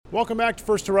Welcome back to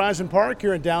First Horizon Park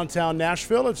here in downtown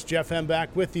Nashville. It's Jeff M.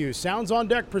 back with you. Sounds on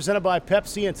Deck presented by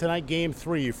Pepsi, and tonight Game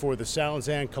 3 for the Sounds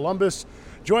and Columbus.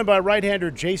 Joined by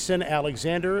right-hander Jason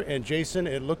Alexander. And Jason,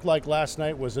 it looked like last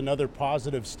night was another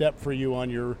positive step for you on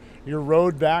your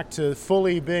road back to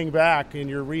fully being back in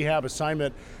your rehab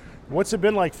assignment. What's it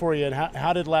been like for you, and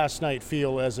how did last night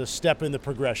feel as a step in the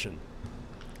progression?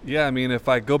 Yeah, I mean, if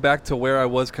I go back to where I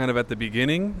was kind of at the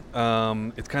beginning,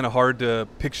 it's kind of hard to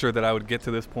picture that I would get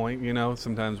to this point. You know,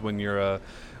 sometimes when you're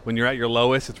at your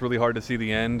lowest, it's really hard to see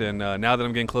the end. And now that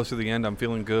I'm getting close to the end, I'm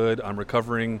feeling good. I'm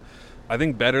recovering, I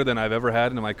think, better than I've ever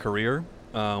had in my career,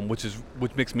 which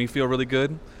makes me feel really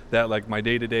good. That like my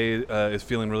day-to-day is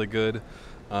feeling really good.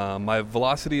 My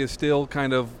velocity is still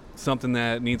kind of something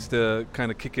that needs to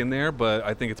kind of kick in there, but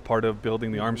I think it's part of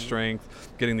building the arm strength,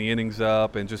 getting the innings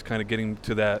up, and just kind of getting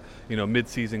to that,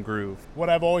 mid-season groove. What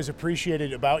I've always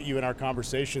appreciated about you in our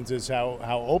conversations is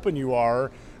how open you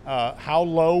are. How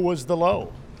low was the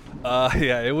low?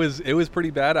 Yeah, it was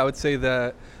pretty bad. I would say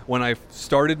that when I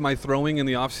started my throwing in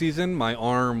the off season, my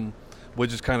arm would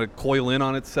just kind of coil in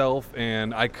on itself,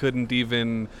 and I couldn't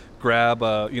even grab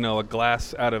a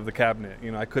glass out of the cabinet.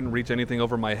 I couldn't reach anything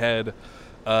over my head.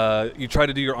 You try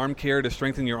to do your arm care to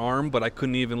strengthen your arm, but I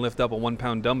couldn't even lift up a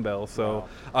 1-pound dumbbell. So wow.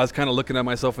 I was kind of looking at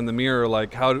myself in the mirror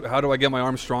like, how do I get my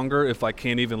arm stronger if I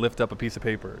can't even lift up a piece of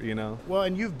paper, Well,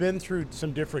 and you've been through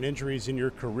some different injuries in your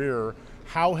career.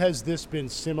 How has this been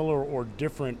similar or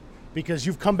different? Because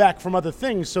you've come back from other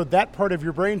things, so that part of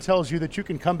your brain tells you that you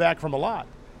can come back from a lot.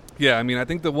 Yeah, I mean, I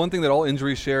think the one thing that all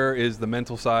injuries share is the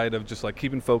mental side of just like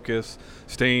keeping focus,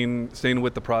 staying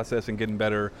with the process and getting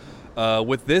better.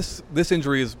 With this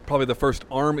injury is probably the first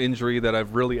arm injury that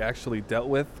I've really actually dealt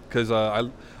with, because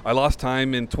I lost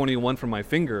time in 21 from my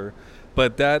finger,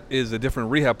 but that is a different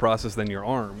rehab process than your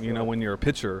arm, when you're a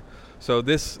pitcher. So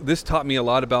this taught me a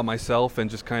lot about myself and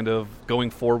just kind of going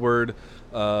forward.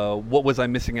 What was I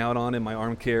missing out on in my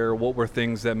arm care? What were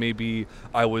things that maybe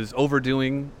I was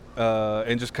overdoing?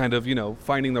 And just kind of,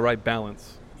 finding the right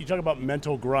balance. You talk about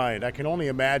mental grind. I can only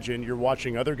imagine you're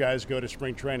watching other guys go to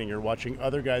spring training. You're watching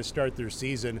other guys start their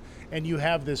season, and you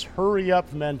have this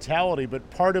hurry-up mentality, but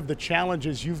part of the challenge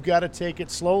is you've got to take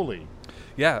it slowly.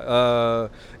 Yeah,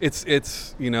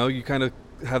 it's you kind of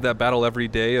have that battle every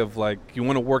day of like, you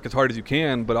want to work as hard as you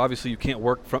can, but obviously you can't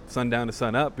work from sundown to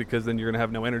sun up, because then you're going to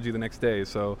have no energy the next day.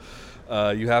 So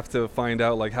you have to find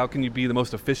out like, how can you be the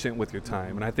most efficient with your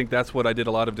time? And I think that's what I did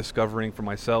a lot of discovering for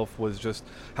myself, was just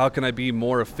how can I be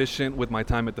more efficient with my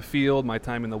time at the field, my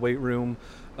time in the weight room,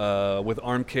 with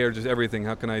arm care, just everything.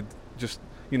 How can I just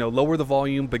lower the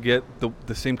volume but get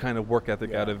the same kind of work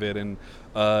ethic out of it? And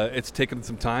it's taken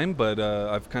some time, but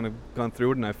I've kind of gone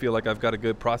through it, and I feel like I've got a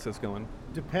good process going.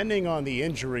 Depending on the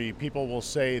injury, people will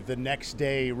say the next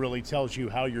day really tells you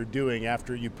how you're doing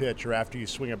after you pitch or after you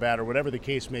swing a bat, or whatever the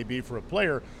case may be for a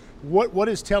player. What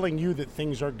is telling you that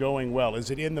things are going well?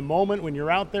 Is it in the moment when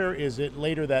you're out there? Is it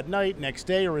later that night, next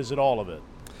day, or is it all of it?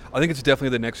 I think it's definitely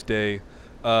the next day.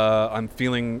 I'm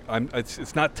feeling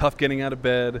it's not tough getting out of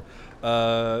bed.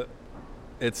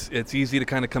 It's easy to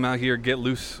kind of come out here, get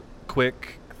loose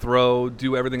quick, throw,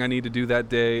 do everything I need to do that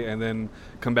day, and then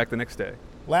come back the next day.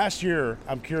 Last year,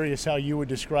 I'm curious how you would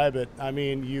describe it. I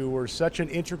mean, you were such an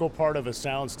integral part of a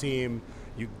Sounds team.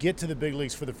 You get to the big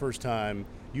leagues for the first time.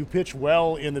 You pitch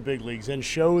well in the big leagues and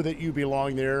show that you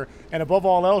belong there. And above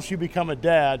all else, you become a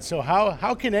dad. So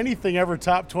how can anything ever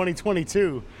top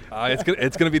 2022? It's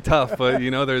going to be tough, but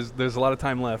there's a lot of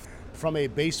time left. From a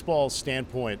baseball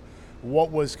standpoint,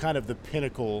 what was kind of the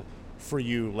pinnacle for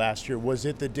you last year? Was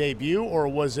it the debut, or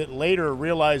was it later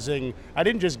realizing I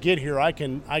didn't just get here, I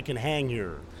can hang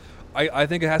here? I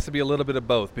think it has to be a little bit of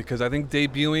both, because I think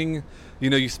debuting,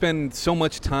 you spend so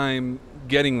much time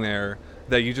getting there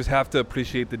that you just have to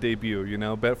appreciate the debut,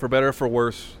 but for better or for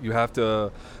worse, you have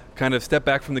to kind of step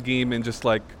back from the game and just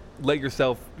like let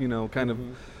yourself, kind of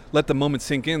let the moment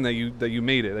sink in that you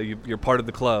made it, that you're part of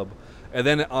the club. And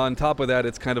then on top of that,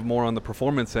 it's kind of more on the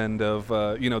performance end of,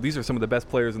 these are some of the best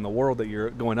players in the world that you're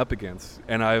going up against.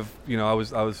 And I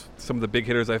was some of the big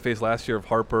hitters I faced last year of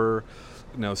Harper,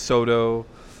 Soto,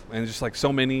 and just like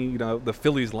so many, the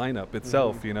Phillies lineup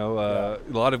itself, there's a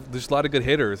lot of good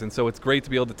hitters. And so it's great to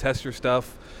be able to test your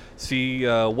stuff, see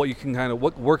what you can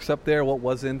what works up there, what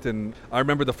wasn't. And I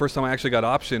remember the first time I actually got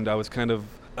optioned, I was kind of,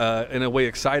 in a way,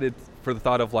 excited for the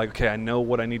thought of like, okay, I know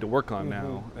what I need to work on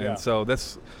now. And so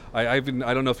that's, I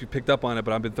don't know if you picked up on it,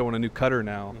 but I've been throwing a new cutter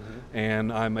now,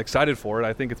 and I'm excited for it.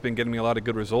 I think it's been getting me a lot of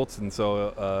good results, and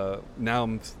so now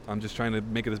I'm just trying to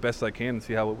make it as best as I can and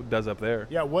see how it does up there.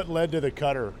 Yeah, what led to the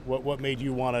cutter? What made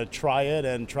you want to try it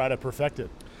and try to perfect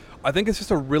it? I think it's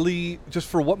just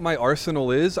for what my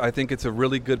arsenal is, I think it's a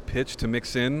really good pitch to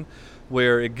mix in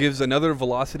where it gives another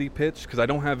velocity pitch, because I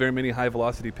don't have very many high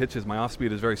velocity pitches. My off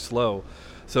speed is very slow.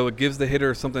 So it gives the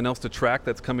hitter something else to track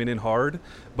that's coming in hard,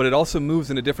 but it also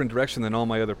moves in a different direction than all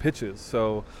my other pitches.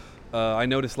 So I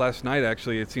noticed last night,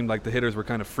 actually, it seemed like the hitters were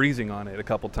kind of freezing on it a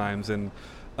couple times. And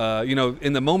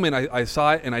in the moment I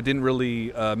saw it and I didn't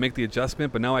really make the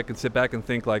adjustment, but now I can sit back and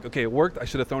think like, okay, it worked. I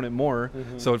should have thrown it more.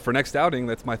 Mm-hmm. So for next outing,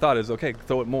 that's my thought is, okay,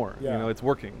 throw it more. Yeah. It's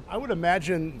working. I would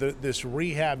imagine this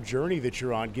rehab journey that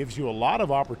you're on gives you a lot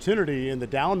of opportunity in the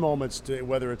down moments to,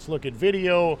 whether it's look at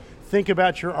video, think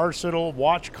about your arsenal,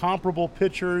 watch comparable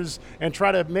pitchers, and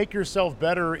try to make yourself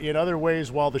better in other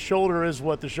ways while the shoulder is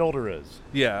what the shoulder is.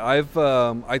 Yeah,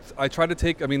 I try to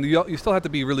take, you still have to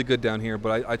be really good down here,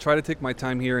 but I try to take my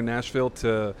time here in Nashville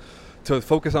to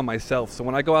focus on myself. So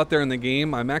when I go out there in the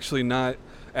game, I'm actually not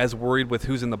as worried with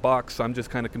who's in the box. I'm just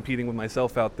kind of competing with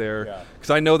myself out there, because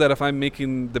I know that if I'm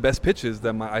making the best pitches,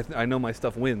 then I know my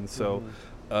stuff wins. So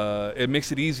it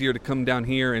makes it easier to come down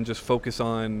here and just focus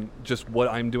on just what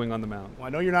I'm doing on the mound. Well, I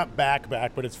know you're not back,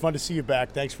 but it's fun to see you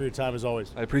back. Thanks for your time as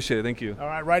always. I appreciate it. Thank you. All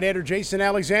right, right-hander Jason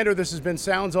Alexander. This has been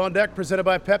Sounds on Deck presented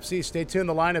by Pepsi. Stay tuned.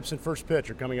 The lineups and first pitch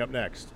are coming up next.